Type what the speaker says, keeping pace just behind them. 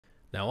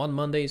Now on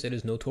Mondays it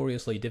is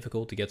notoriously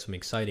difficult to get some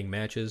exciting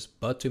matches,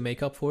 but to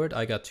make up for it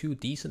I got two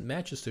decent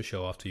matches to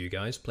show off to you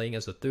guys playing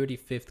as the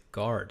 35th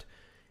guard.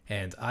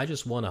 And I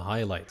just want to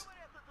highlight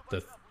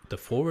the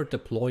forward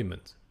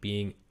deployment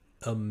being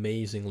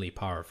amazingly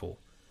powerful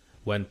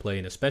when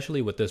playing,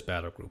 especially with this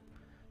battle group.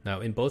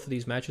 Now in both of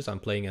these matches I'm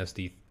playing as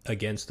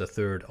against the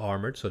 3rd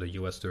Armored, so the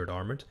US 3rd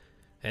Armored,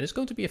 and it's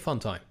going to be a fun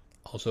time.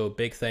 Also,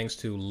 big thanks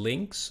to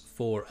Lynx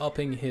for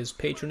upping his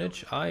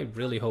patronage. I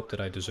really hope that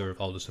I deserve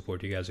all the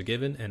support you guys are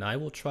given, and I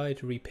will try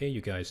to repay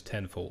you guys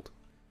tenfold.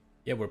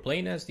 Yeah, we're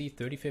playing as the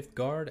 35th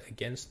Guard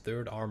against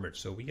 3rd Armored,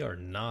 so we are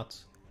not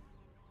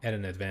at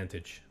an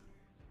advantage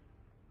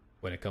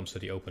when it comes to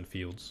the open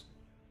fields.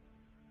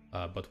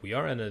 But we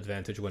are at an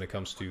advantage when it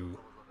comes to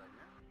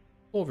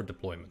forward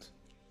deployment.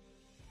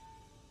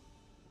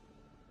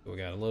 So we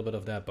got a little bit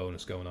of that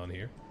bonus going on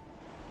here.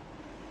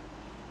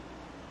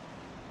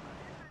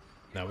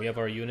 Now we have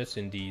our units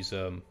in these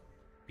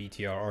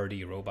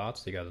BTR-RD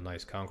robots. They got a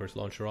nice Conqueror's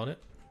launcher on it.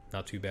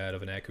 Not too bad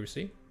of an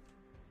accuracy.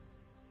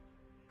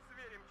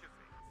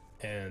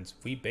 And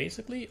we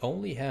basically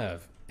only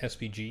have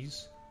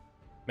SPGs,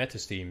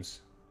 Metasteams,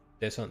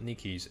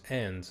 Desantnikis,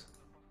 and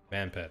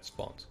Manpads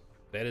spawned.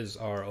 That is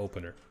our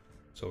opener.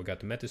 So we got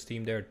the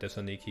Metasteam there,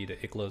 Desantniki, the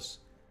Aquilas,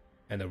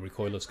 and the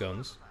recoilless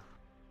guns.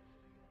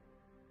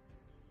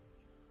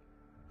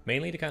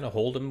 Mainly to kind of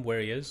hold him where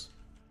he is.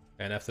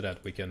 And after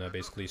that, we can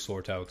basically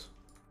sort out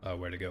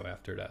where to go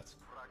after that.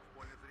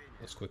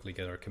 Let's quickly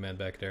get our command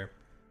back there.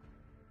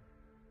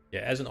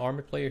 Yeah, as an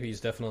armored player, he's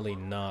definitely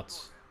not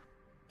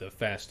the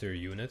faster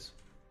unit.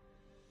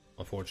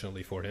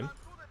 Unfortunately for him.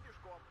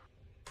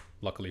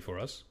 Luckily for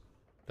us.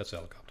 That's a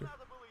helicopter.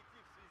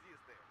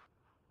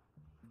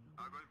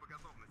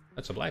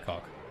 That's a Black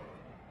Hawk.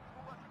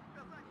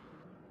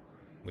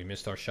 We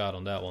missed our shot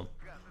on that one.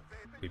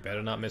 We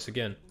better not miss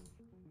again.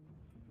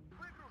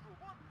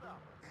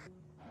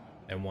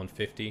 And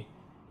 150.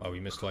 Oh, we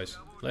missed twice.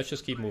 Let's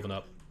just keep moving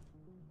up.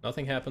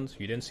 Nothing happened.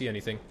 You didn't see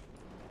anything.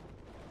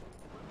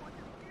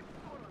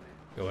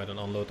 Go ahead and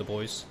unload the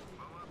boys.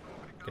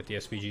 Get the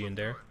SPG in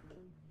there.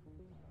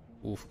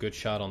 Oof, good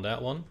shot on that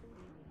one.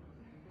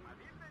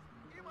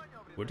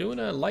 We're doing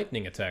a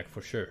lightning attack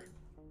for sure.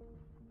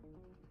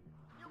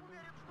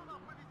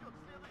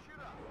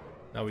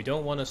 Now we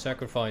don't want to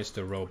sacrifice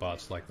the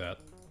robots like that.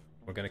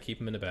 We're gonna keep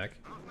them in the back.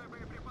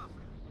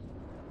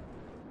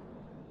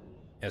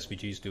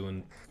 SPG's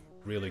doing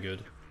really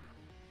good.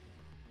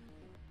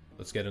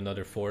 Let's get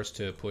another force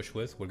to push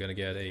with. We're gonna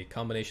get a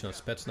combination of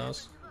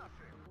Spetsnaz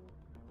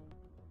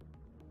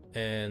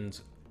and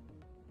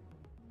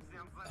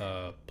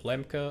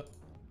Plemka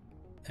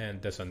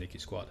and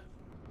Desantniki squad.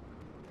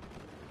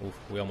 Oof,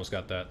 we almost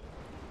got that.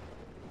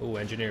 Ooh,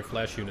 engineer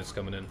flash units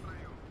coming in.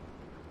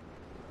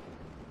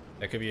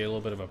 That could be a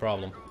little bit of a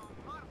problem.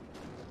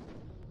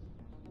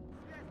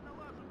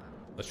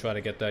 Let's try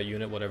to get that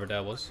unit, whatever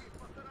that was.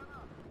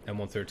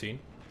 M113.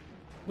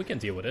 We can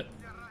deal with it.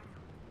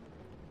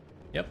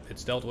 Yep,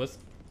 it's dealt with.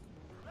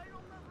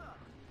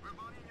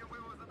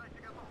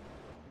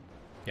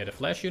 Yeah, the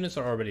flash units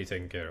are already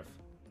taken care of.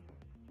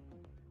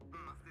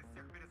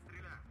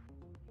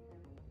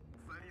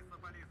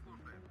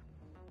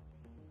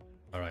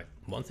 Alright,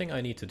 one thing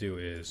I need to do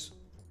is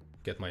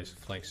get my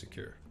flank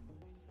secure.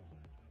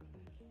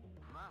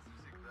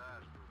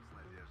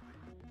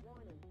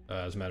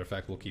 As a matter of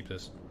fact, we'll keep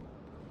this.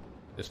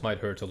 This might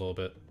hurt a little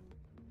bit.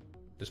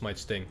 This might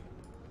sting.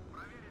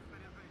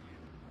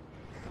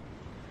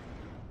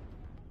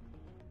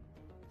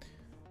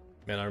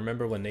 Man, I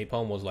remember when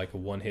napalm was like a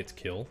one-hit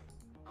kill.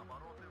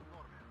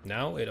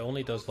 Now it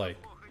only does like...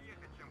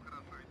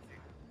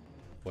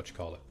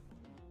 whatchamacallit.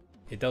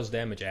 It does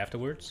damage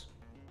afterwards.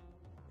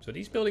 So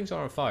these buildings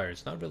are on fire.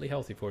 It's not really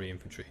healthy for the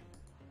infantry.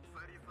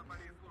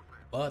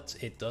 But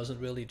it doesn't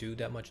really do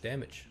that much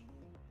damage.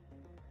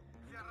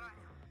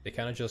 They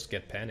kind of just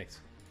get panicked.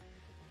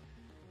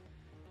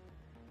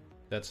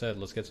 That said,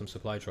 let's get some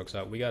supply trucks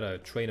out. We got a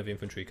train of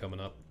infantry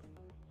coming up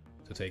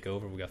to take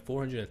over. We got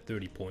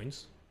 430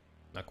 points.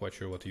 Not quite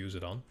sure what to use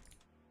it on.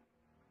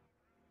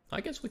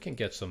 I guess we can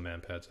get some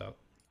manpads out.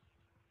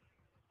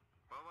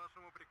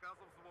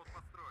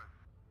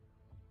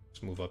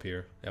 Let's move up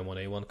here.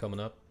 M1A1 coming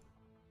up.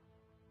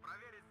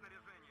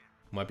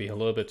 Might be a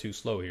little bit too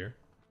slow here.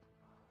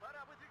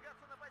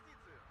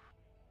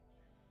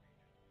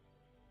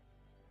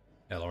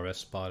 LRS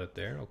spotted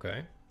there,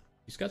 okay.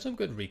 He's got some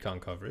good recon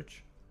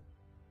coverage.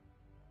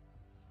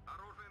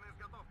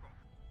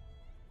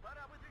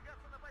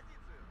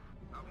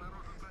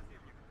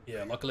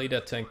 Yeah, luckily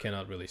that tank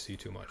cannot really see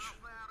too much.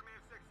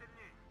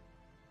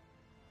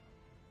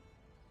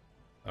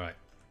 Alright,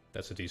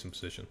 that's a decent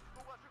position.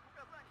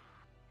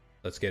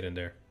 Let's get in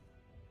there.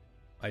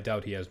 I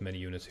doubt he has many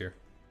units here.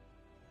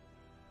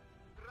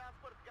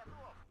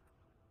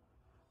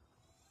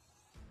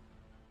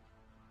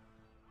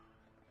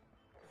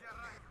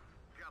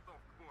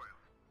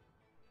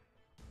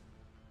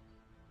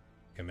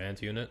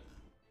 Command unit.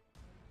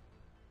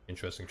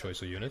 Interesting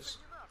choice of units.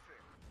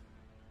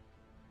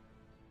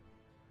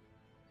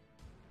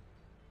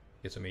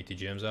 Get some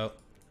ATGMs out.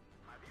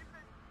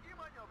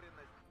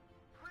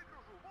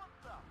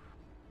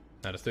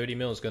 Now the 30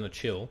 mil is gonna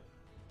chill.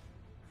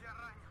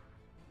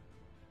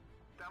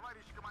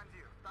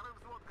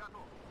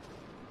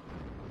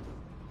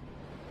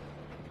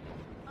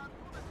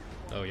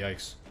 Oh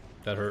yikes,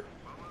 that hurt.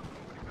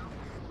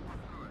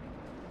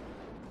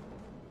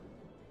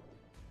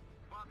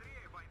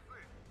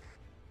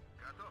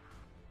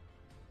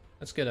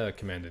 Let's get a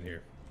command in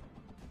here.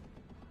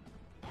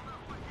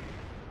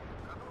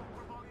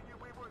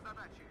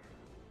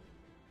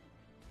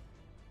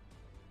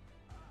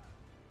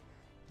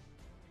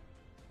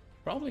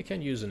 Probably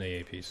can use an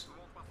AA piece.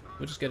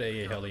 We'll just get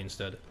AA heli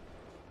instead.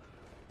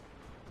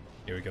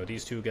 Here we go,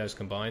 these two guys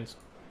combined.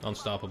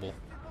 Unstoppable.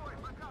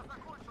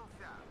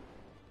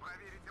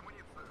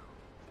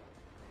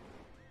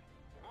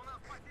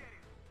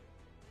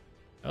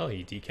 Oh,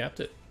 he decapped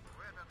it.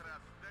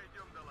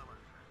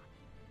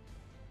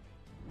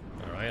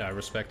 Alright, I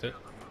respect it.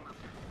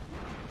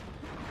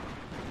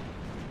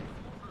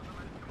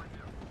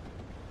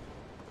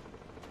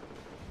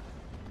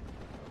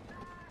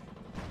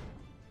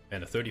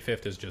 And the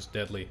 35th is just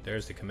deadly.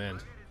 There's the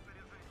command.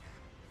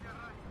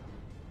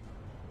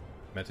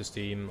 Metis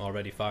team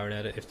already firing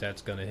at it, if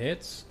that's gonna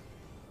hit.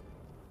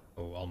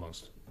 Oh,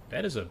 almost.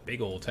 That is a big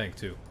old tank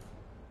too.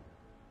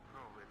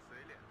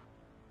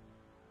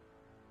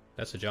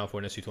 That's a job for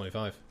an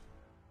SU-25.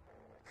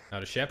 Now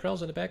the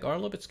chaparrals in the back are a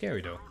little bit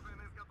scary though.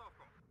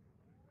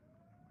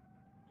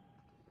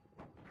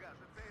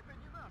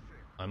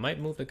 I might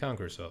move the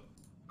Conquerors up.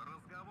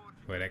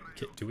 Wait,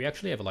 do we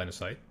actually have a line of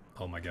sight?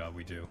 Oh my god,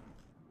 we do.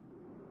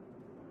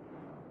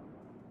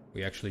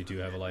 We actually do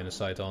have a line of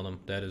sight on them.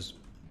 That is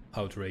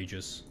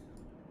outrageous.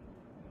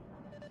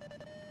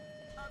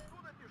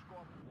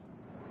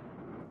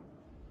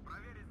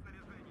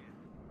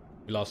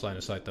 We lost line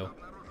of sight though.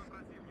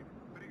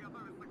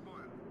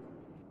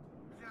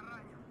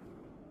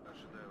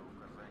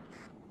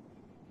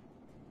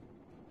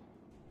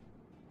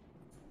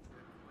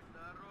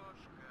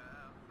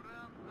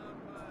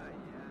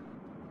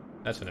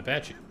 That's an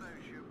Apache.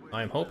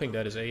 I am hoping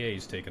that his AA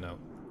is taken out.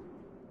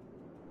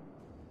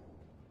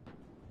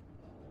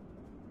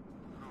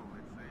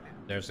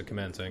 There's the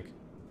command tank.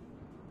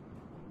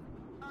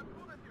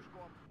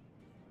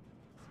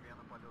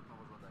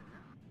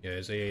 Yeah,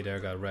 his AA there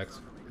got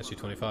wrecked.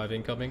 SU-25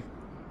 incoming.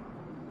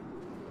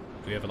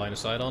 Do we have a line of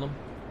sight on him?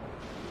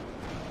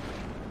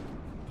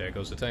 There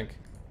goes the tank.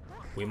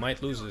 We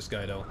might lose this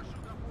guy though.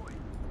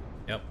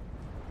 Yep.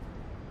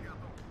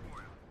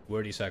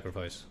 Worthy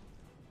sacrifice.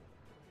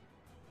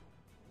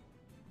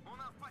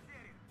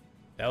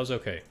 That was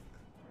okay.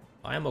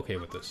 I am okay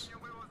with this.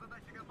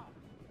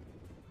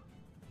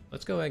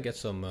 Let's go ahead and get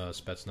some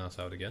Spetsnaz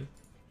out again.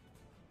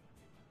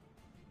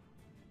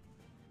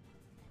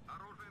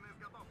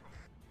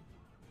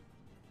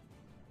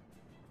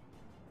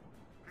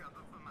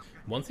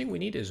 One thing we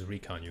need is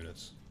recon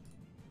units.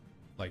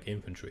 Like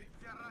infantry.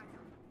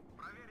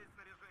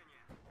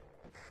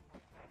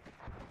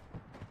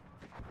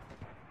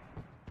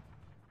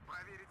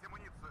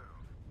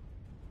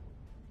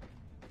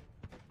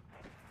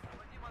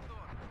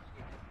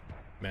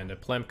 Man, the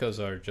Plemkas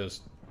are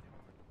just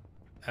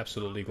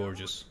absolutely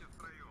gorgeous.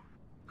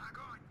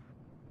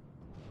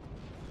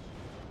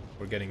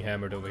 We're getting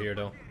hammered over here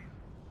though.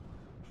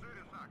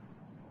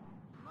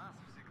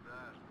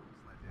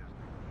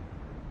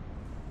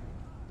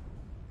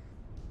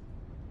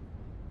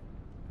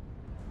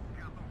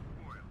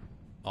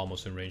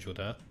 Almost in range with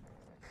that.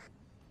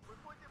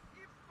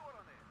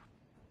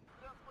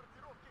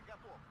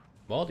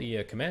 Well,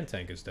 the command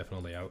tank is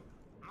definitely out.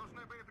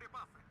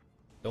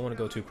 Don't want to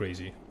go too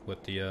crazy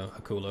with the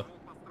Aquila.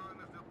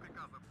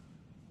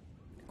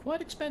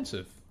 Quite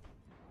expensive.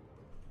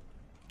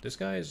 This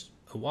guy is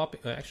a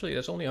whopping... actually,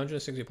 that's only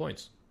 160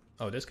 points.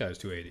 Oh, this guy is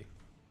 280.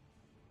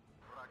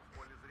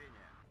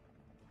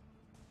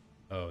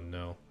 Oh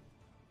no.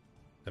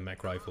 The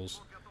mech rifles.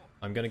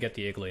 I'm gonna get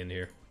the Igla in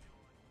here.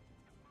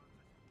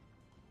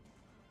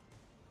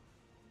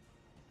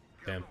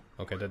 Damn.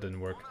 Okay, that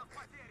didn't work.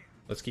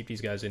 Let's keep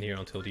these guys in here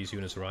until these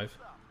units arrive.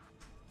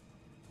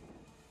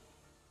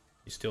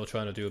 He's still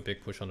trying to do a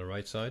big push on the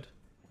right side.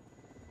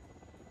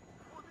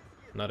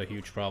 Not a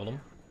huge problem.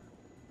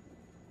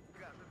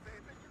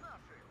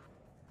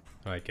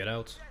 Alright, get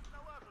out.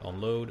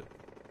 Unload.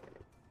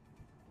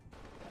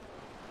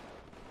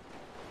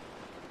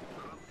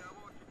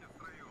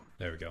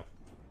 There we go.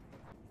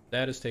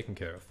 That is taken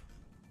care of.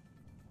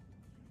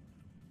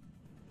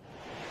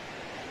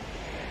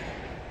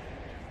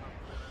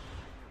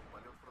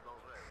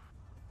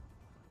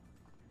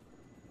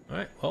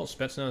 Alright, well,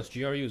 Spetsnaz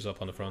GRU is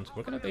up on the front.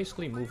 We're gonna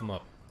basically move them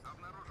up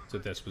to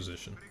this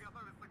position.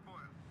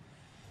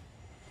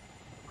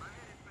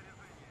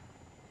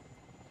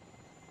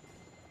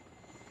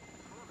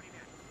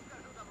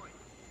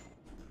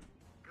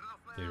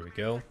 Here we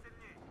go.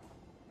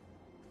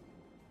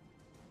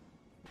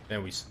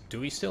 And do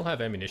we still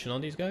have ammunition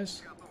on these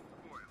guys?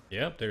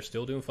 Yep, they're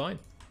still doing fine.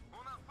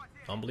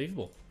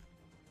 Unbelievable.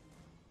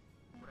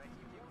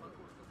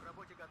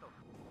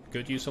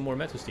 Could use some more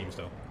Metis teams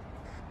though.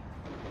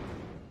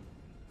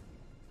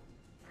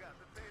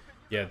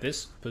 Yeah,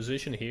 this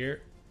position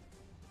here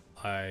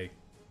I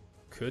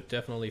could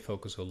definitely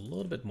focus a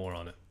little bit more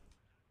on it.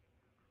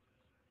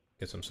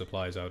 Get some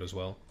supplies out as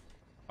well.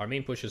 Our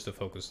main push is to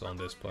focus on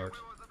this part.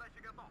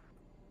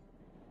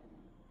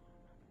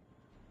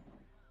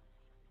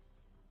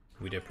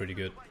 We did pretty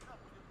good.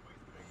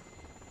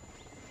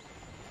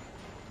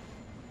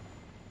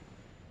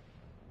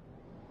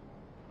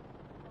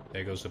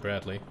 There goes the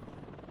Bradley.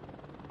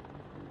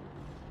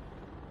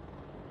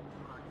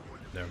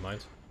 Never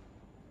mind.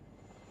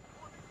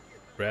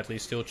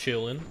 Bradley's still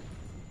chilling.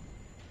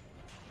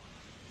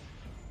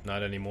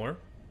 Not anymore.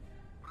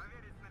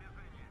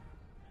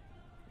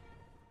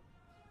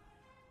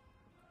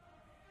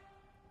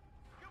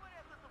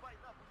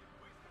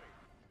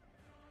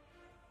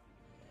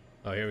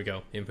 Oh, here we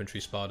go. Infantry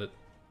spotted.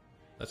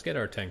 Let's get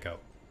our tank out.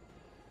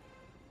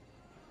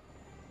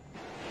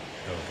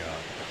 Oh god.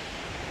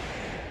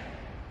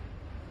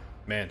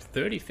 Man,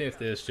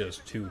 35th is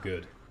just too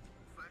good.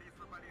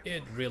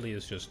 It really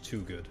is just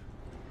too good.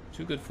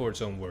 Too good for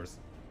its own worth.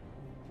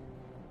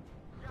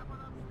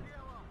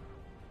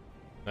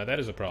 Now that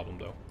is a problem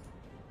though.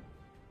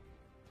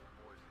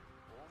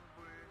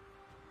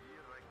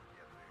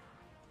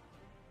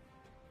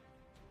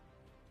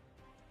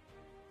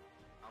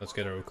 Let's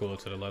get our Aquila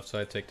to the left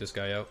side, take this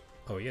guy out.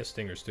 Oh, he has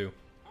stingers too.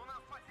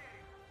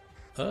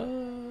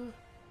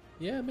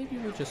 Yeah, maybe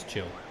we'll just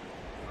chill.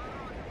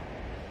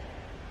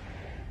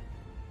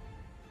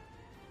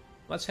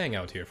 Let's hang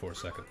out here for a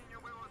second.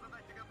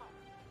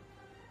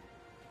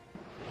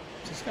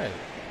 What's this guy?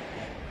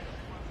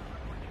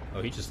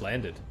 Oh, he just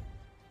landed.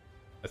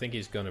 I think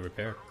he's gonna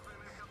repair.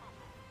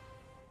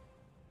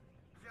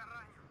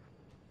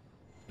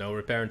 No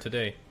repairing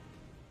today.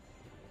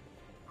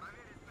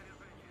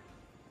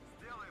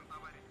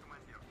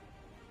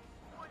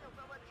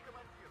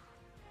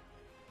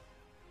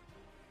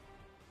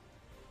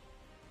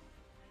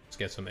 Let's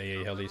get some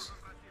AA helis.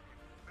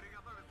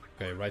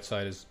 Okay, right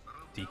side is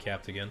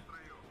decapped again.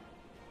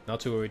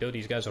 Not too worried though,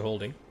 these guys are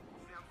holding.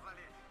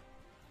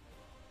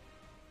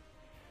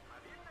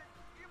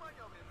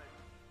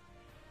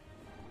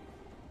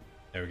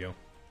 There we go.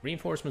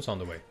 Reinforcements on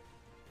the way.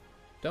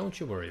 Don't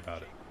you worry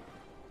about it.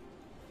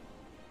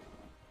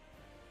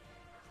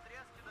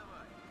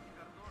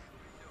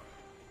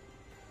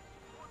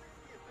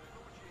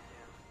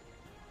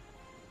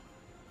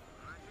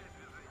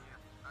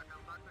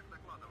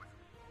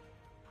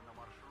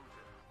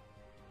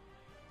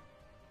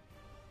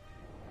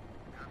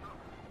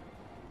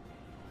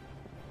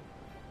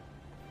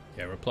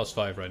 Yeah, we're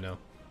 +5 right now.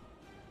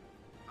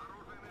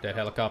 That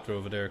helicopter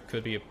over there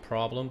could be a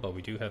problem, but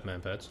we do have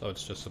manpads. Oh,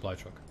 it's just supply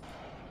truck.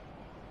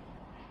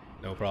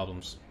 No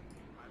problems.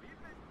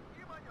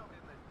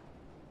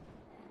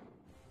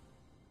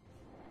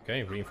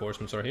 Okay,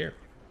 reinforcements are here.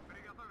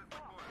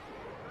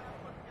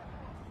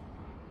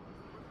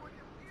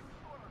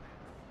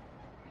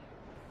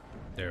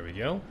 There we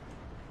go.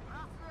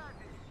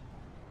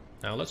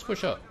 Now let's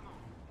push up.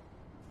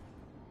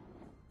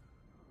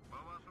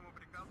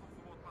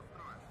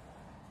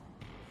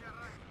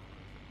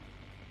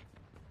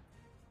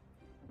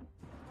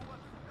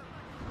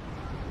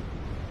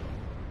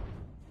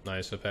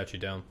 Nice, Apache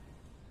down.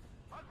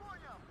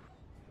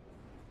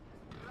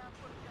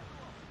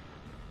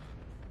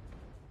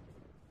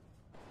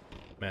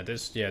 Man,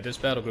 this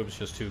battle group is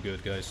just too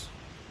good, guys.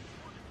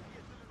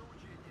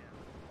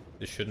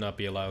 This should not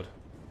be allowed.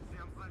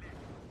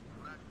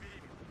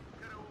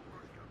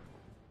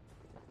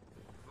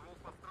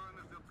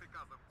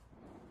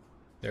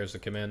 There's the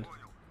command.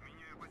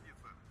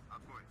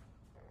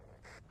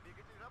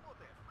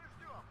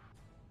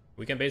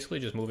 We can basically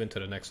just move into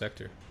the next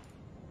sector.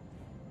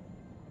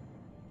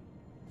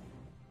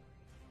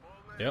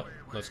 Yep,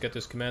 let's get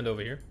this command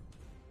over here.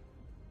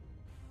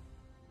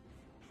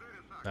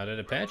 Now that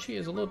Apache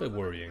is a little bit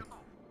worrying.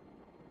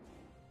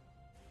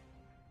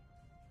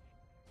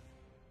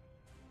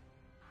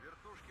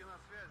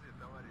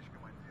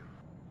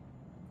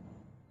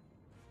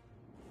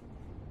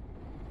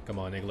 Come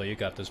on, Igla, you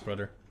got this,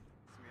 brother.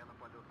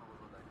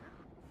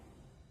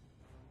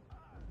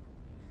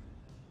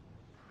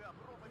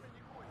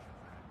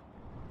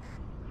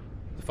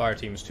 The fire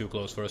team is too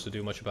close for us to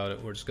do much about it.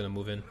 We're just gonna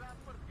move in.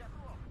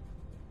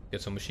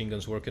 Get some machine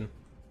guns working.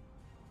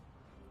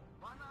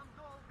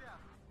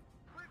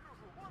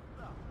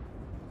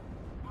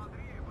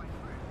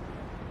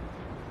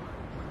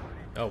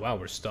 Oh wow,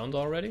 we're stunned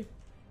already?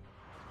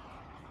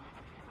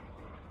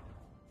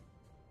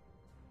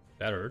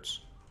 That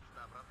hurts.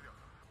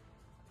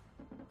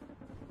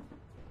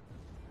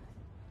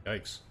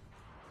 Yikes.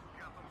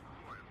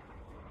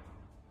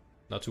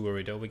 Not too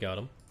worried though, we got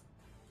him.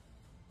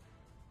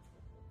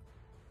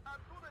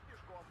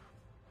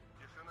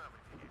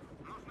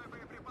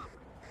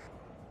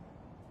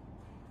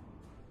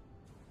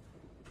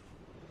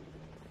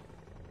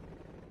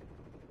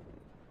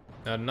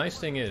 Now the nice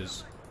thing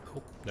is...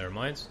 Oh, never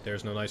mind.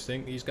 There's no nice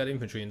thing. He's got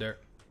infantry in there.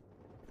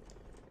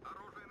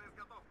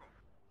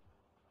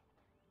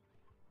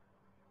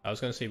 I was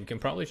gonna say we can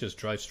probably just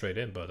drive straight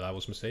in, but I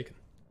was mistaken.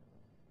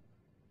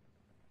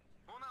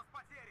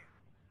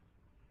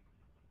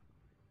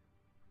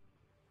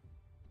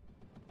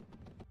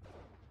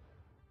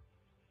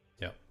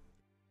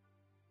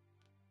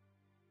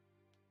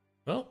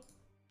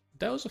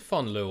 that was a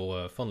fun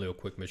little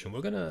quick mission.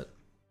 We're gonna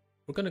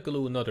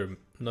glue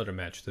another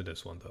match to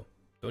this one though.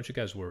 Don't you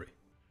guys worry.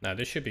 Now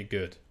this should be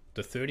good.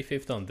 The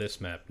 35th on this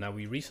map. Now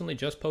we recently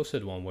just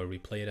posted one where we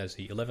played as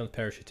the 11th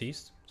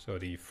parachutiste, so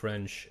the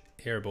French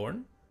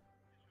airborne.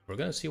 We're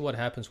gonna see what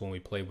happens when we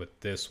play with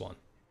this one.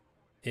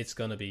 It's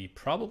gonna be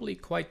probably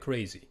quite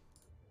crazy.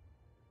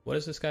 What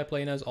is this guy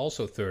playing as?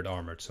 Also 3rd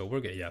armored, so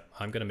we're good. Yeah,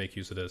 I'm gonna make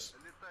use of this.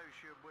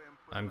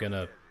 I'm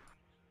gonna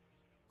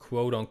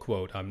quote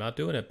unquote, I'm not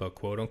doing it, but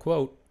quote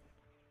unquote,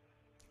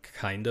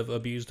 kind of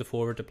abuse the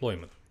forward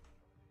deployment.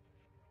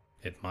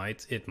 It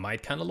might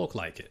kind of look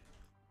like it.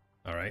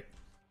 Alright?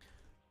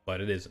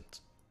 But it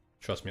isn't.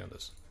 Trust me on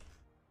this.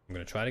 I'm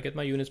gonna try to get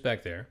my units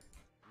back there.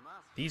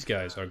 These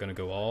guys are gonna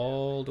go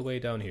all the way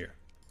down here.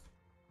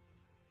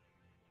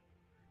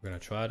 We're gonna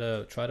try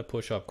to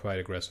push up quite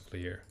aggressively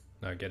here.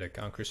 Now get a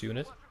Conqueror's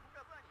unit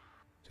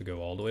to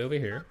go all the way over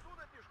here,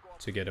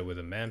 together with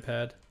a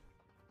manpad.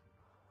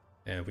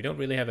 And we don't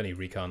really have any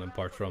recon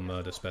apart from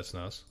the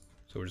Spetsnaz,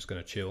 so we're just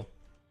gonna chill,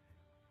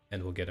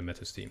 and we'll get a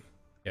Metis team.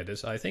 Yeah,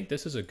 I think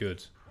this is a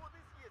good.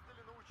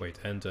 Wait,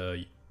 and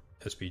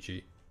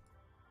SPG.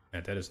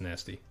 Man, that is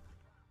nasty.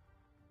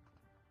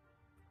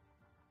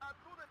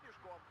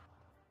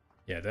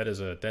 Yeah, that is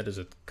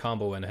a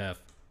combo and a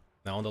half.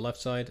 Now on the left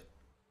side,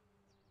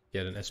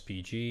 get an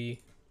SPG,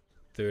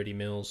 30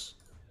 mils,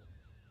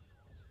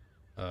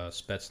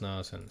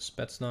 Spetsnaz and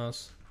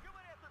Spetsnaz.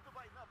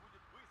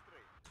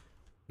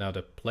 Now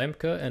the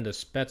Plemka and the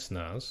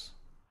Spetsnaz,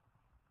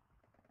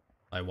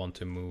 I want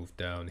to move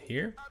down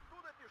here.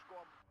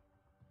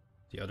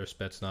 The other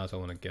Spetsnaz I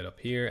want to get up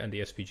here, and the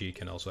SPG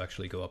can also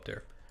actually go up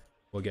there.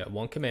 We'll get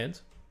one command.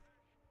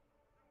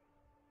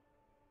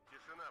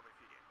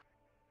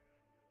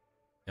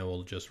 And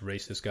we'll just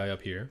race this guy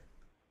up here.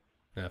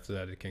 And after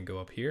that it can go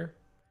up here.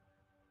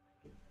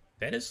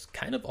 That is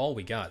kind of all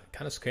we got.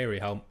 Kind of scary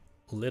how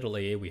little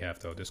AA we have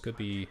though. This could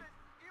be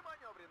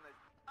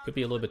a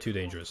little bit too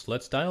dangerous.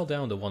 Let's dial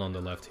down the one on the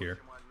left here.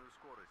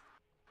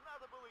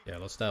 Yeah,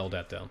 let's dial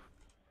that down.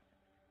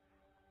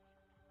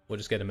 We'll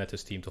just get a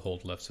Metis team to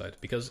hold left side.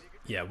 Because,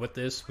 yeah, with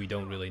this, we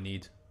don't really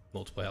need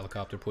multiple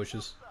helicopter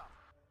pushes.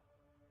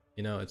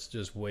 You know, it's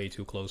just way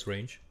too close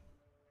range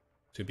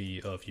to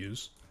be of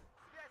use.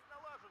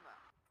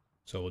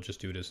 So we'll just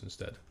do this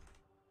instead.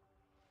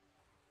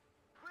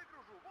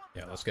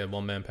 Yeah, let's get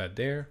one manpad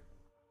there.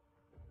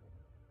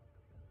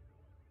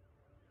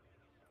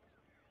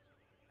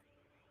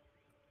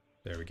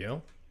 There we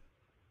go.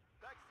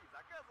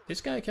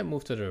 This guy can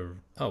move to the...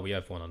 Oh, we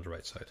have one on the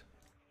right side.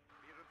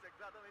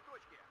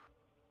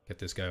 Get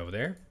this guy over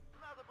there.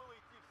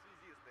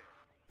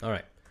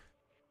 Alright.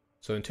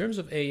 So in terms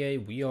of AA,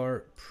 we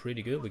are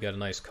pretty good. We got a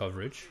nice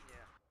coverage.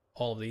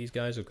 All of these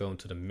guys are going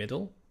to the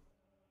middle.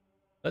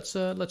 Let's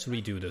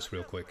redo this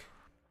real quick.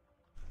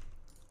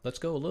 Let's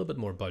go a little bit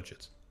more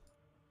budget.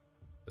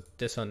 The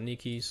Descent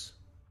Nikis.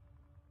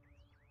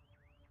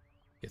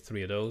 Get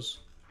 3 of those.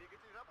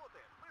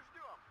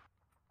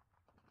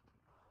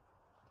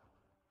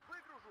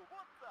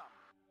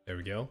 There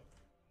we go.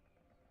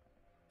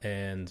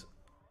 And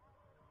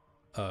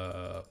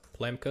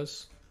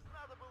Plemkas.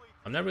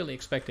 I'm not really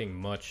expecting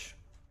much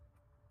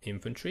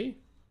infantry,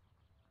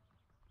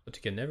 but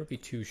you can never be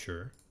too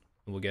sure.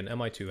 We'll get an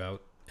MI2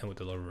 out, and with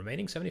the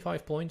remaining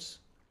 75 points,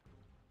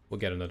 we'll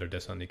get another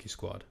Desaniki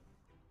squad.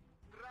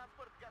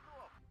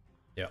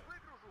 Yeah.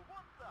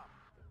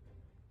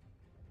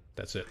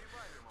 That's it.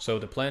 So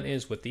the plan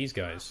is with these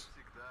guys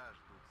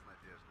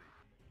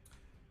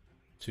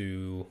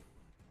to...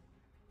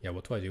 Yeah,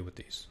 what do I do with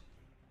these?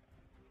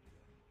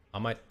 I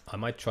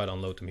might try to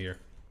unload them here.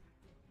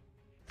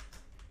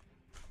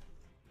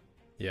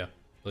 Yeah,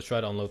 let's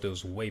try to unload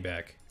those way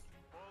back.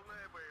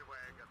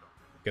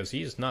 Because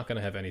he's not going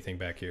to have anything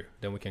back here.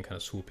 Then we can kind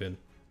of swoop in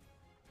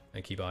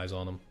and keep eyes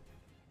on him.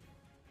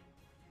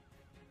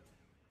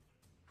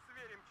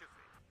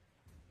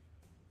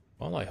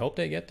 Well, I hope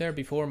they get there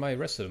before the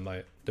rest of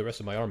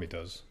my army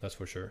does. That's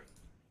for sure.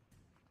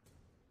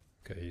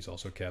 Okay, he's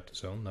also capped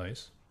his own.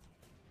 Nice.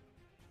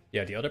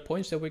 Yeah, the other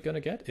points that we're going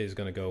to get is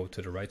going to go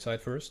to the right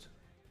side first.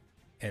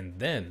 And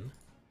then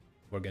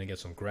we're going to get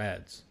some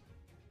grads.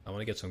 I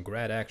want to get some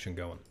grad action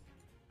going.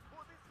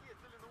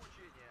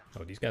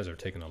 Oh, these guys are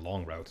taking a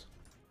long route.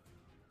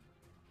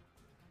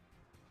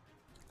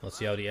 Let's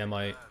see how the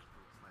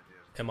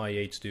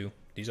MI8s do.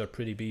 These are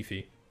pretty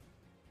beefy.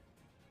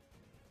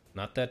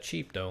 Not that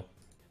cheap though.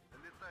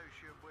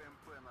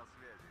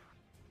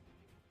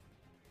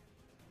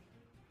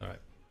 Alright,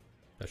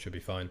 that should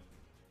be fine.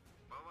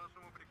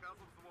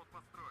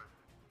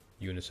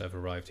 Units have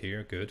arrived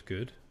here. Good,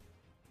 good.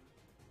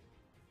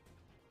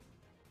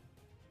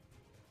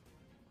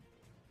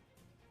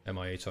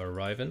 MI8s are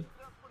arriving.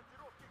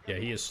 Yeah,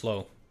 he is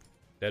slow.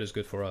 That is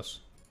good for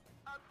us.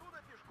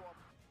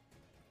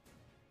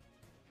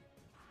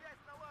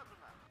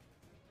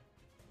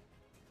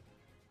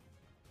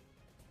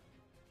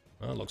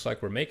 Well, looks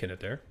like we're making it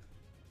there.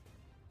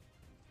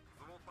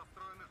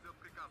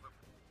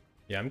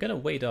 Yeah, I'm gonna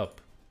wait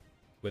up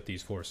with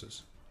these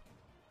forces.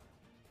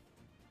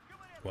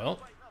 Well,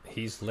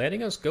 He's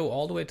letting us go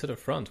all the way to the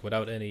front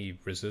without any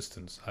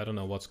resistance. I don't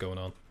know what's going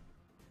on.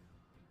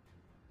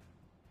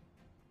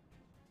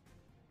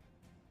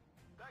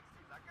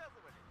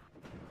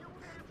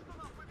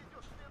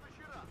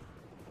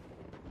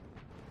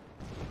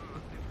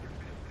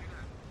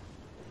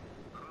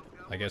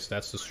 I guess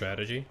that's the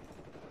strategy.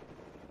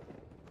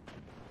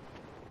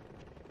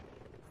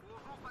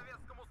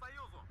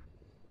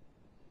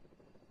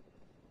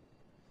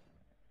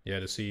 Yeah,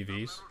 the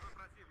CVs.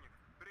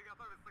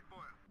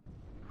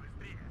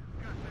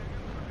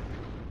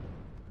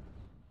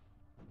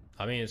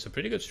 I mean, it's a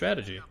pretty good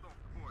strategy.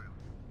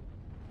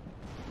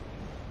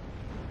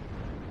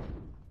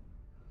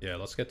 Yeah,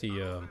 let's get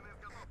the...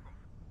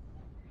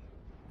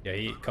 Yeah,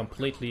 he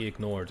completely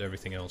ignored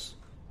everything else,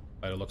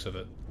 by the looks of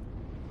it.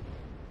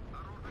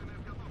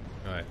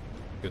 Alright,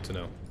 good to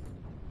know.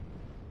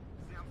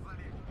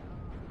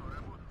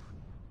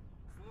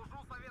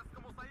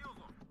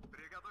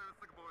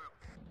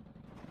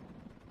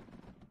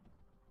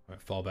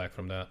 Alright, fall back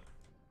from that.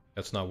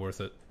 That's not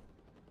worth it.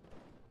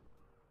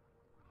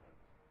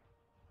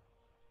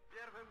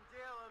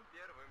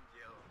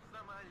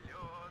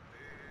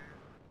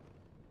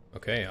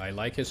 Okay, I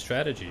like his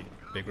strategy.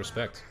 Big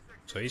respect.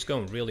 So he's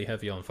going really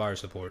heavy on fire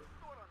support.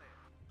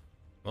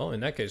 Well, in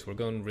that case, we're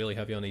going really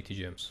heavy on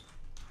ATGMs.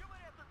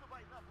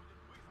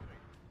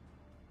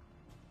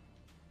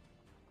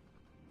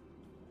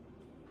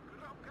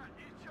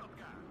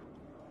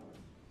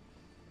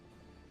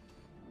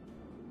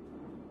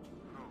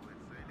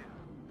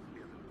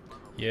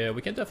 Yeah,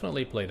 we can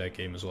definitely play that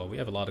game as well. We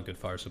have a lot of good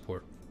fire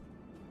support.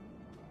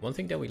 One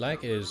thing that we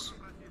lack is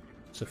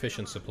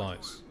sufficient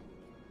supplies.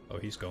 Oh,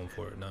 he's going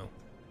for it now.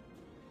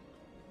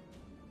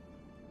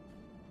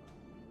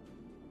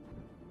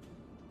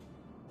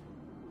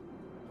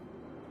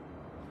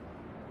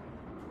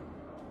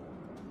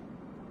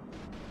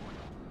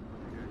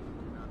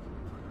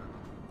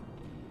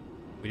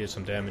 We did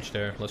some damage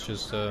there. Let's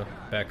just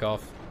back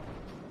off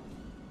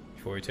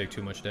before we take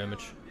too much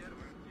damage.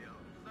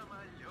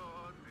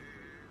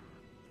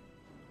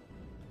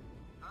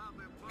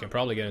 Can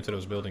probably get into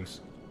those buildings.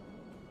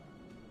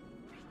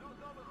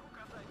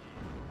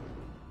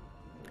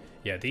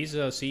 Yeah, these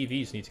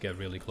CVs need to get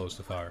really close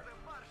to fire.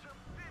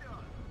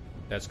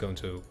 That's going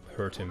to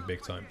hurt him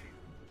big time.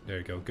 There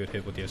you go, good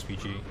hit with the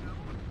SPG.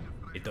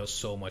 It does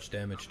so much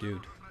damage,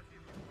 dude.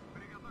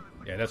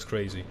 Yeah, that's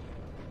crazy.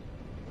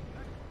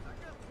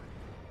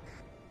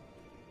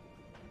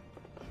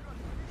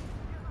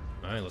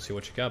 Alright, let's see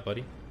what you got,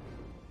 buddy.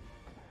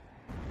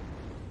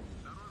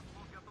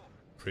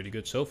 Pretty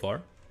good so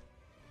far.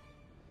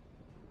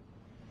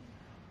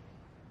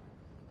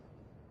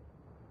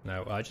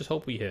 Now, I just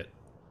hope we hit.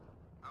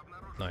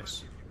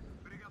 Nice.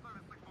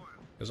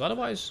 Because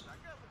otherwise,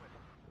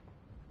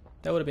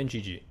 that would have been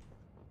GG.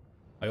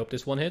 I hope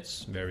this one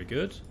hits. Very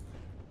good.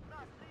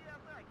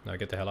 Now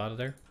get the hell out of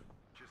there.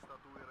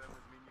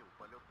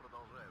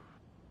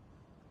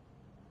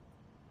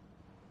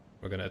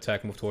 We're gonna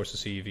attack, move towards the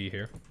CEV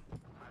here.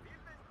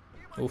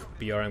 Oof,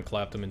 BRM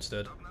clapped him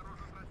instead.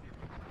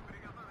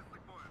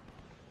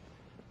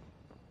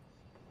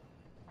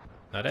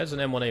 Now that's an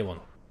M1A1.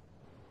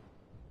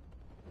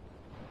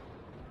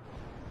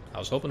 I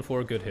was hoping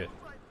for a good hit.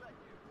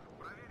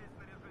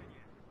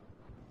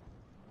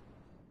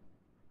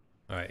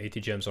 Alright, 80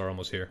 gems are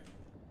almost here.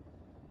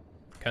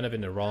 Kind of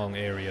in the wrong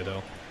area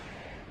though.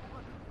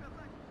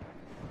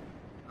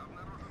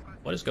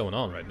 What is going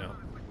on right now?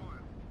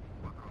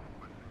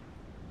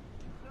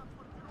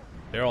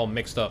 They're all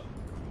mixed up.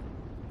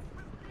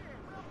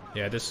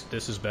 Yeah, this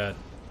is bad.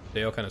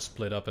 They all kind of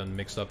split up and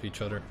mixed up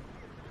each other.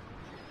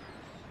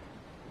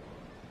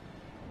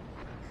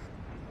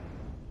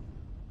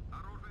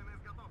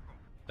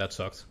 That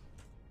sucked.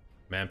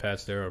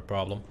 Manpads there are a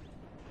problem.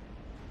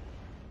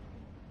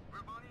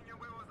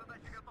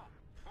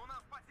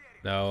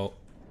 Now,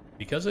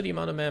 because of the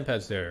amount of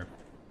manpads there,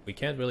 we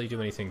can't really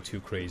do anything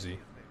too crazy.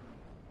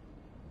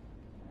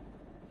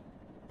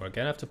 We're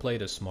gonna have to play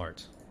this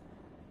smart.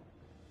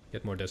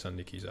 Get more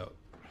Descendikis out.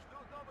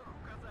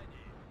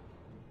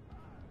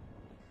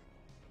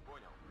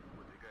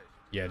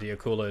 Yeah, the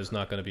Aquila is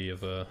not gonna be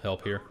of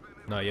help here.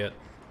 Not yet.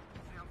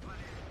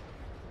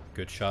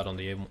 Good shot on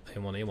the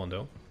A1A1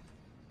 though.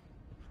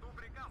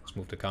 Let's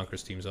move the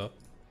Conquerors teams up.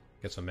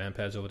 Get some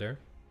manpads over there.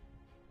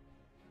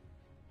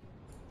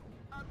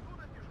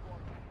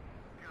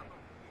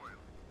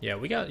 Yeah,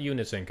 we got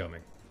units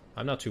incoming.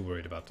 I'm not too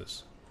worried about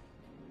this.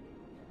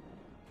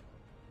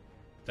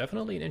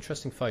 Definitely an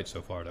interesting fight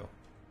so far though.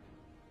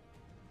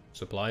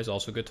 Supplies,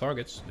 also good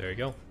targets. There you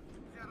go.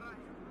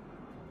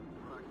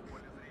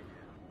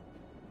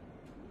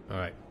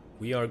 Alright,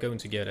 we are going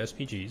to get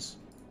SPGs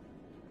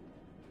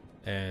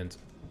and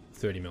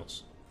 30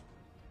 mils.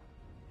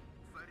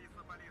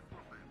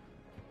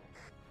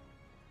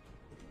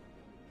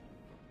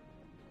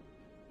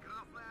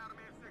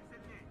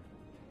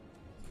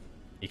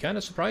 He kind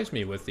of surprised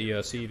me with the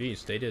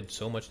CVs. They did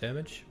so much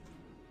damage.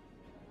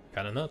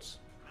 Kind of nuts.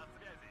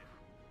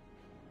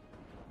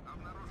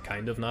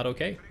 Kind of not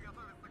okay.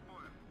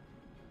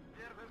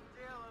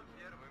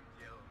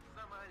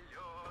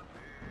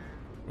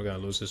 We're gonna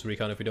lose this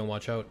recon if we don't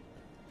watch out.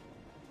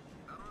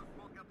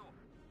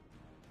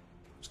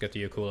 Let's get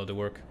the Aquila to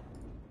work.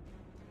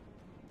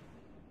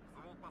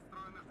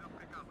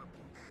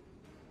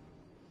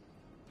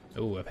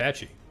 Ooh,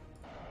 Apache.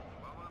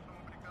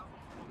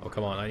 Oh,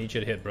 come on, I need you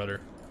to hit, brother.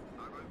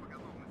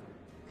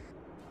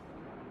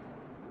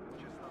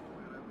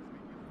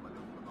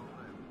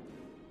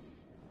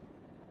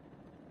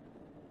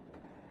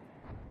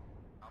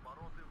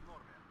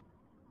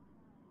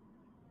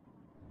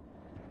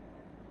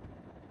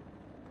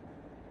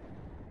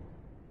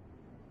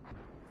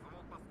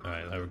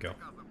 Alright, there we go.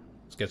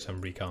 Let's get some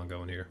recon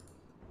going here.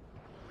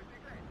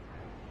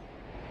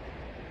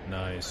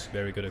 Nice,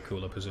 very good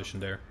Aquila position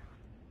there.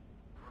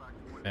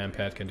 And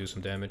Pat can do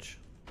some damage.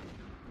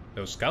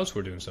 Those scouts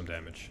were doing some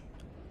damage.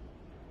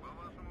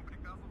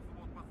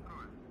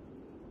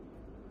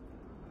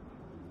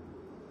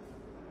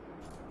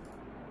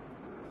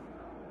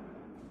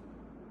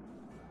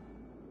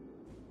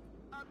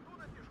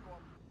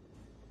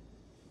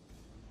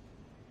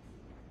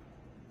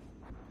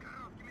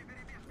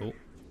 Oh.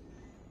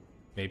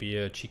 Maybe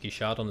a cheeky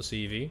shot on the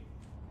CV.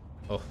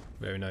 Oh,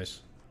 very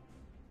nice.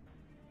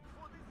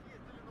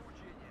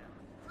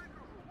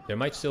 There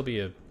might still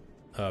be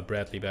a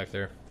Bradley back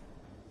there.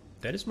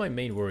 That is my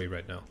main worry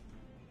right now.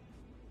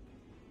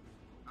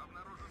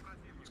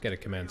 Let's get a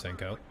command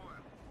tank out.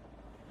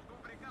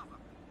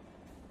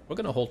 We're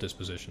gonna hold this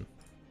position.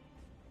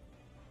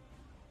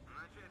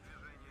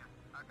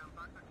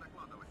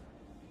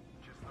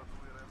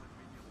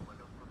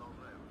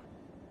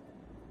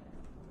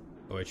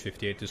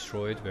 OH-58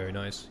 destroyed, very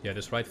nice. Yeah,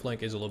 this right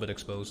flank is a little bit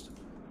exposed.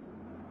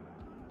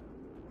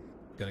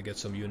 Gonna get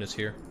some units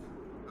here.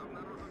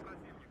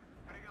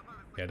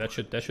 Yeah, that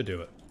should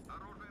do it.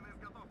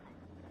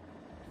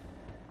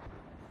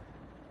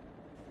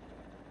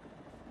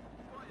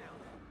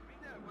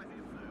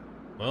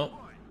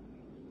 Well,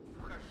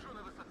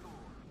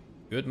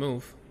 good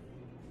move.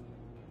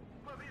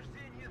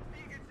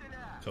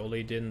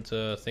 Totally didn't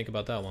think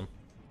about that one.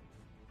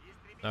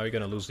 Now you're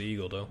gonna lose the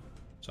Eagle though.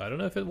 So I don't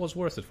know if it was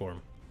worth it for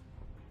him.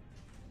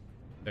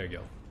 There you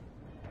go.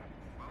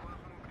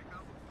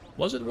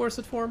 Was it worth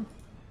it for him?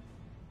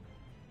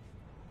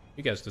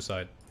 You guys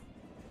decide.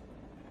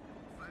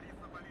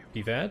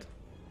 Evad?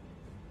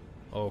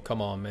 Oh, come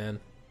on, man.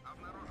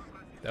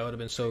 That would have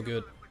been so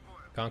good.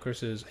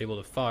 Conquerors is able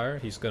to fire.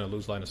 He's gonna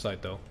lose line of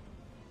sight, though.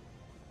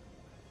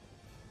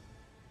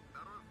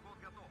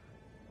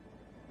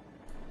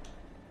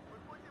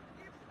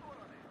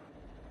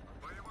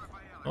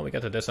 Oh, we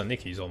got the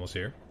Desaniki almost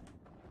here.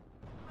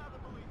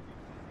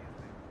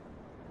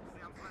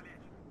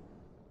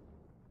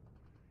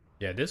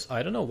 Yeah, this,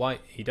 I don't know why,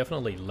 he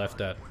definitely left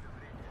that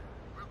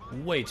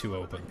way too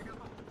open.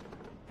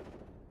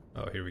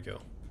 Oh, here we go.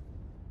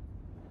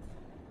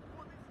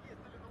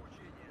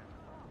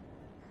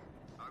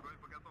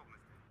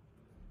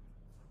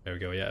 There we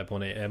go, yeah,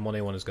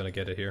 M1A1 is gonna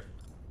get it here.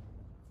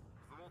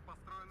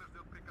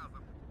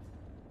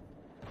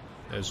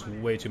 There's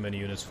way too many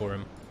units for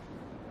him.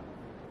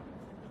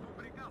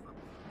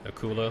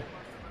 Aquila.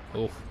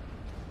 Oh.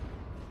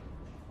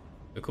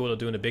 Aquila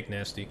doing a big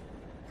nasty.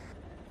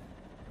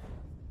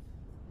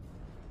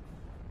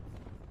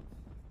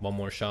 One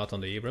more shot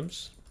on the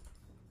Abrams.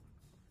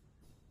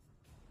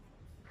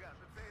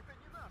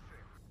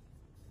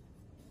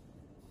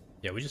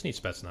 Yeah, we just need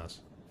Spetsnaz.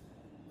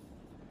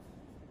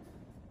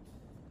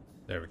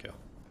 There we go.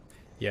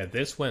 Yeah,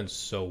 this went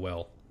so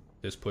well.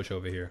 This push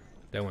over here.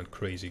 That went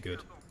crazy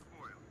good.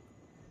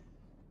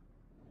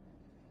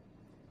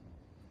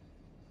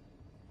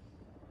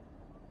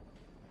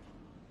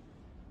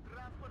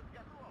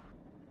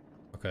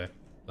 Okay,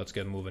 let's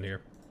get moving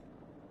here.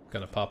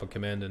 Gonna pop a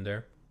command in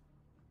there.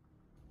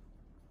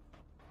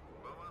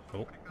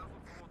 Oh.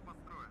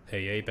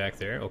 AA back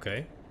there,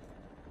 okay.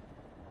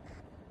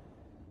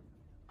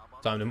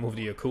 Time to move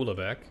the Aquila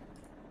back. Do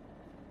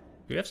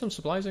we have some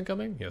supplies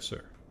incoming? Yes,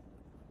 sir.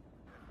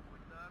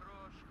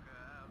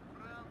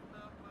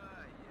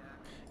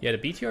 Yeah, the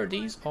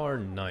BTRDs are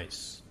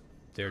nice.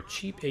 They're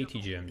cheap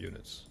ATGM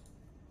units.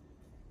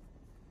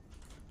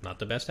 Not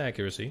the best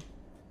accuracy,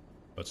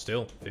 but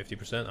still,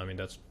 50%. I mean,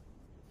 that's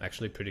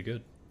actually pretty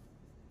good.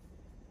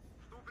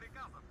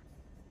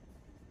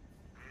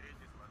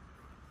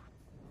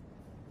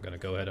 I'm gonna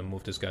go ahead and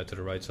move this guy to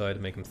the right side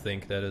and make him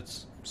think that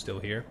it's still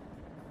here.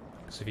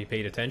 Because if he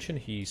paid attention,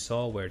 he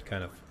saw where it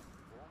kind of...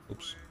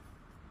 Oops.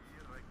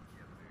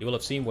 He will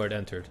have seen where it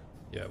entered.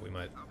 Yeah, we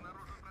might...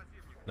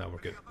 No, we're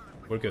good.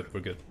 We're good, we're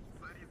good.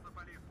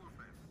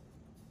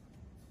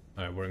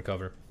 Alright, we're in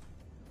cover.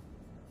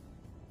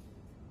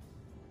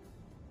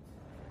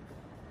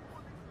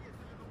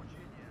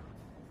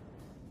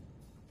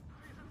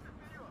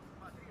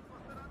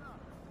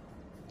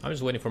 I'm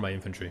just waiting for my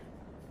infantry.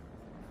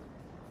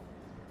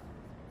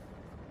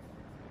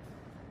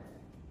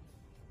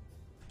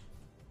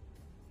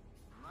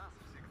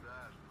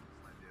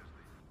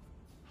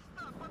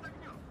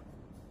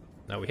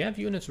 Now we have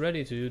units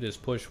ready to do this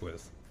push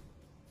with.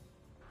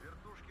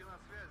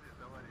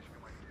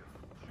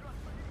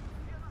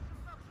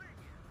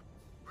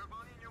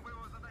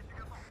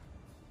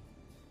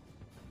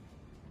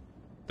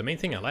 The main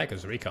thing I lack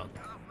is recon.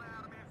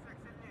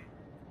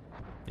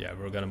 Yeah,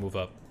 we're gonna move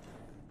up.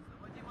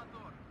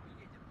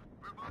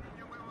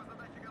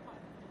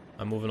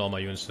 I'm moving all my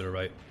units to the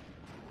right.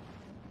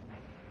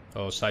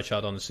 Oh, side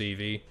shot on the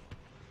CV.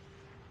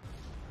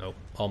 Nope,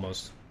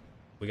 almost.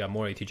 We got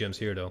more AT gems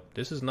here though.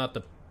 This is not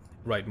the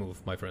right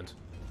move, my friend.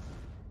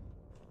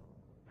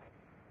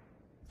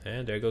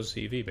 And there goes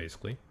CV,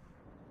 basically.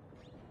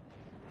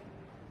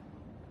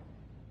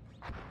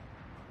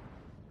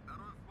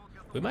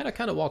 We might have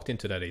kind of walked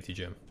into that AT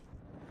gem.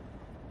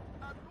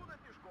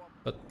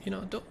 But, you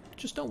know,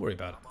 just don't worry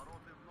about it.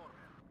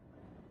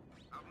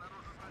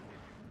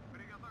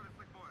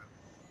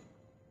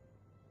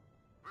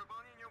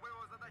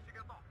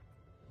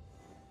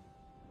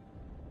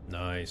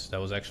 Nice,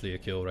 that was actually a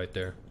kill right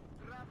there.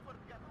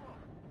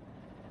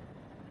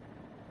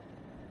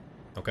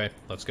 Okay,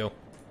 let's go.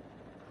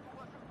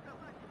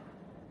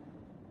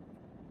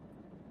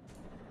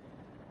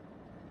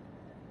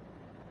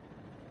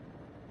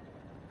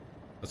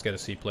 Let's get a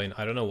seaplane.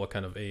 I don't know what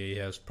kind of AA he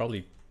has.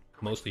 Probably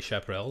mostly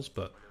chaparrals,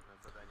 but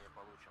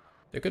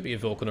there could be a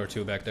Vulcan or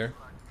two back there.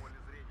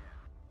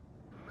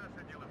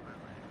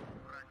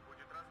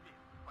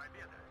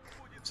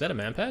 Is that a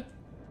manpad?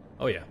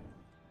 Oh yeah.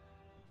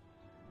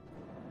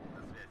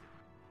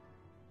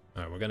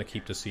 Alright, we're gonna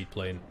keep the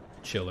seaplane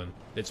chilling.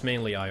 It's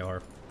mainly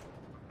IR.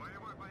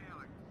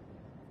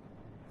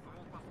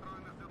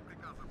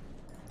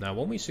 Now,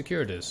 when we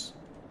secure this,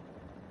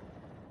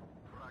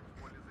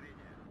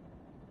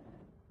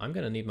 I'm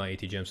gonna need my AT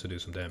gems to do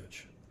some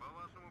damage.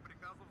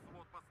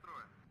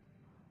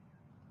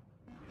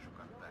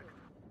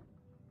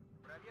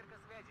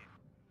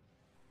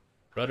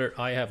 Brother,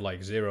 I have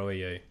like 0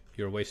 AA.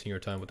 You're wasting your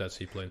time with that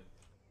seaplane.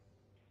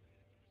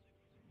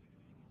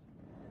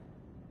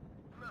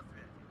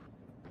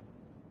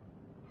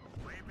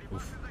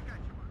 Oof.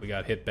 We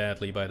got hit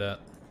badly by that.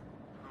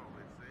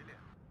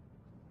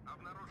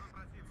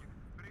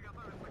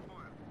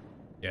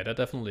 Yeah, that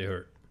definitely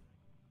hurt.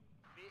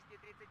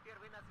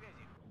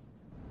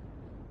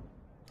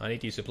 I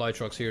need these supply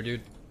trucks here,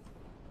 dude.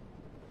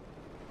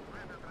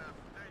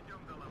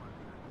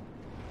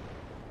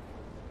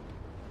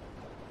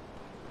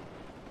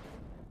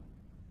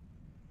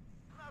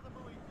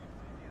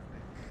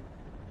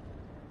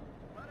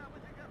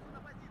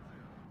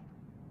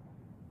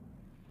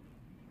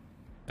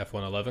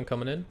 F-111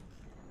 coming in.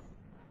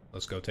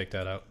 Let's go take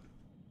that out.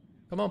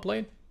 Come on,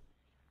 plane.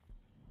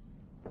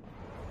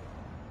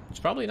 It's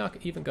probably not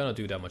even gonna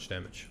do that much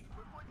damage.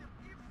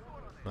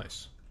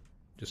 Nice.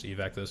 Just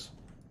evac this.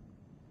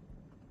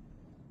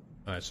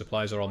 Alright,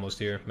 supplies are almost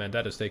here. Man,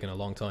 that has taken a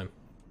long time.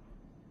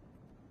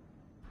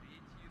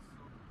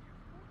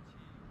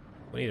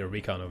 We need a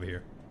recon over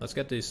here. Let's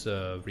get this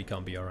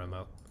recon BRM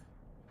out.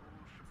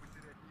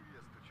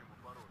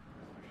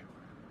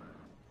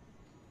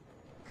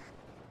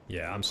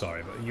 Yeah, I'm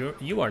sorry,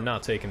 but you are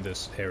not taking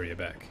this area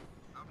back.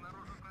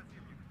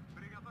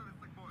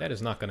 That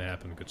is not gonna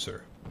happen, good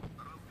sir.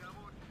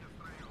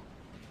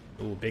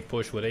 Ooh, big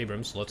push with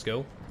Abrams. Let's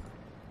go.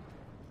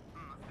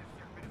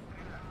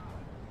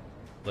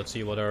 Let's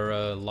see what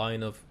our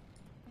line of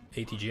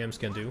ATGMs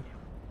can do.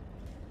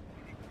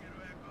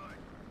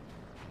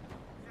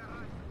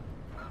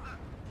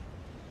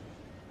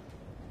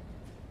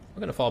 I'm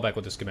gonna fall back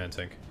with this command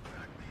tank.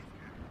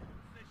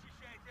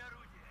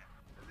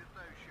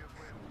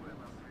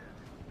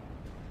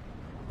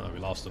 Oh, we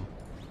lost him.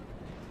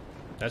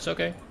 That's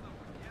okay.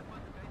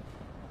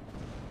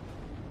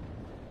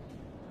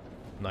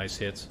 Nice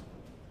hit.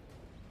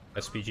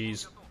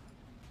 SPGs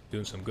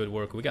doing some good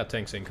work. We got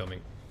tanks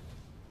incoming.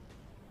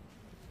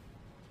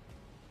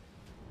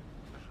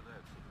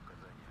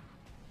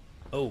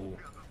 Oh,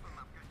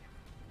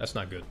 that's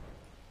not good.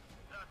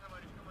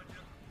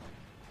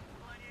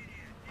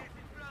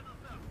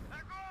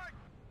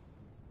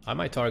 I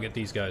might target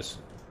these guys.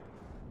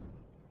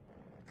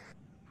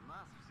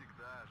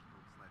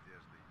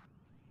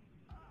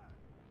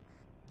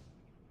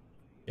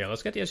 Yeah,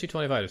 let's get the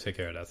SU-25 to take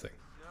care of that thing.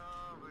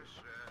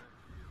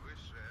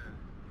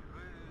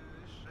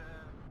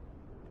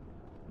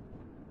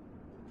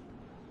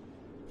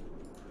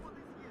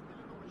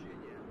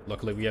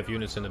 Luckily we have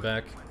units in the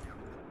back.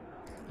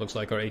 Looks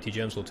like our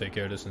ATGMs will take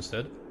care of this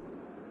instead.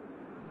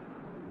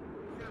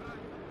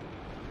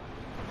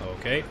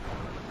 Okay.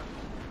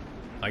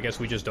 I guess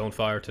we just don't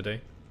fire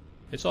today.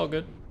 It's all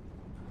good.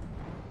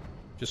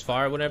 Just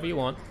fire whenever you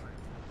want.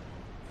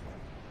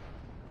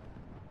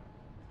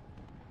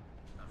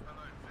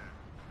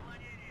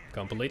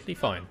 Completely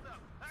fine.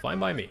 Fine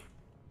by me.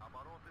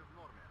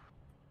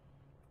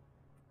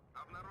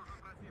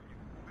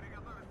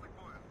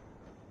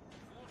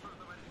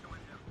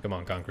 Come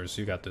on, Conquerors,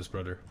 you got this,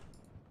 brother.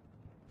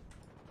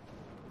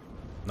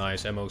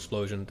 Nice, ammo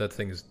explosion. That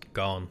thing is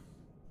gone.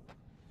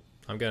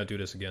 I'm gonna do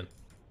this again.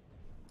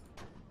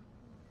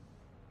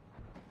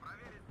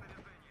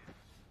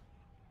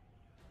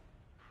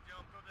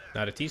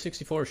 Now the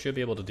T-64 should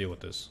be able to deal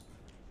with this.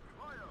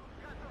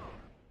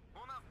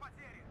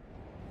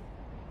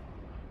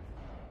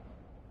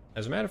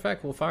 As a matter of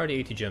fact, we'll fire the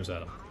AT gems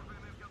at him.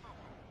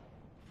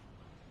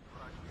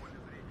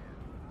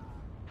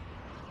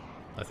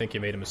 I think you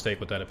made a mistake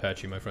with that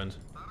Apache, my friend.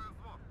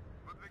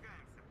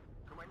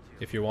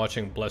 If you're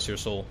watching, bless your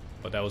soul,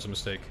 but that was a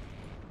mistake.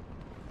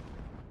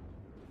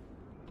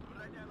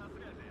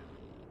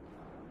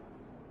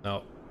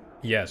 Now,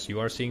 yes, you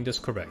are seeing this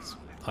correct.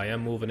 I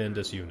am moving in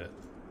this unit.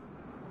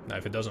 Now,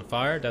 if it doesn't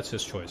fire, that's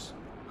his choice.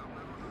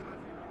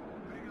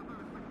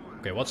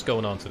 Okay, what's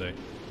going on today?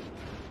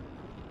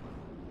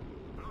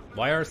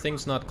 Why are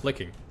things not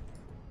clicking?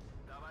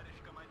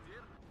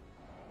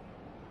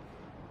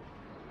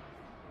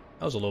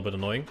 That was a little bit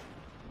annoying.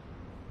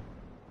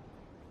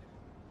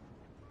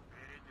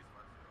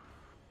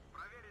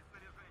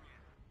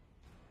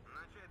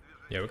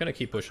 Yeah, we're gonna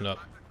keep pushing up.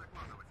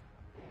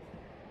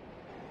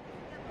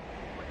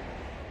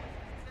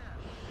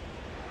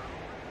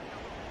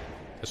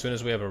 As soon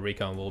as we have a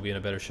recon, we'll be in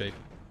a better shape,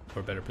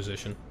 or better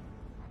position.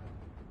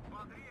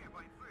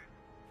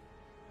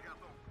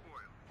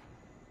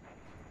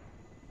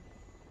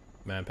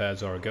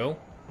 Manpads are a go.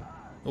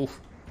 Oof.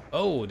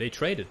 Oh, they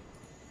traded.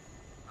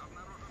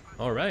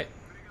 Alright.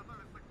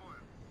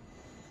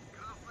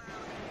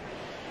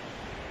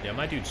 Yeah,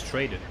 my dude's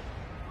traded.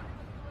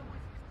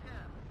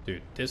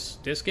 Dude,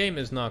 this game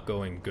is not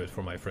going good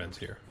for my friends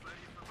here.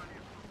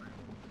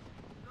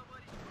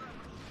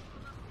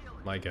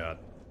 My god.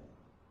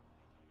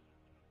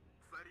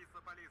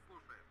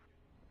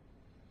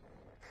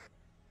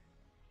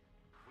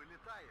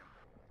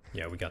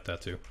 Yeah, we got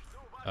that too.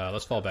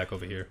 Let's fall back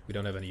over here. We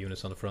don't have any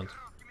units on the front.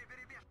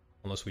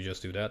 Unless we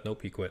just do that.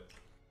 Nope, he quit.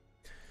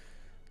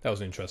 That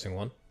was an interesting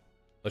one.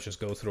 Let's just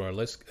go through our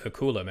list.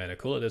 Aquila, man.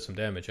 Aquila did some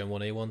damage.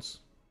 M1A1s.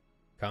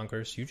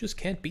 Conquers. You just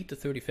can't beat the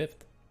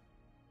 35th.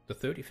 The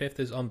 35th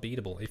is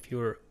unbeatable. If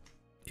you're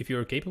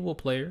a capable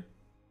player,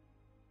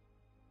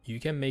 you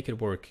can make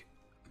it work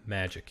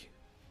magic.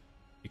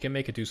 You can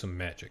make it do some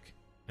magic.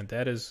 And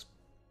that is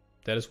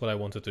what I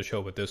wanted to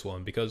show with this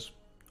one. Because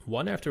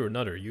one after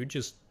another, you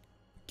just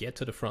get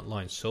to the front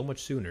line so much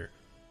sooner,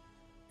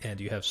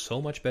 and you have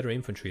so much better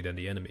infantry than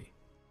the enemy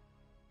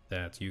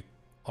that you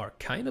are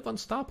kind of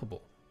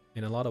unstoppable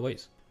in a lot of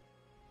ways.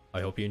 I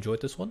hope you enjoyed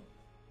this one.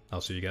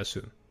 I'll see you guys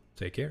soon.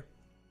 Take care.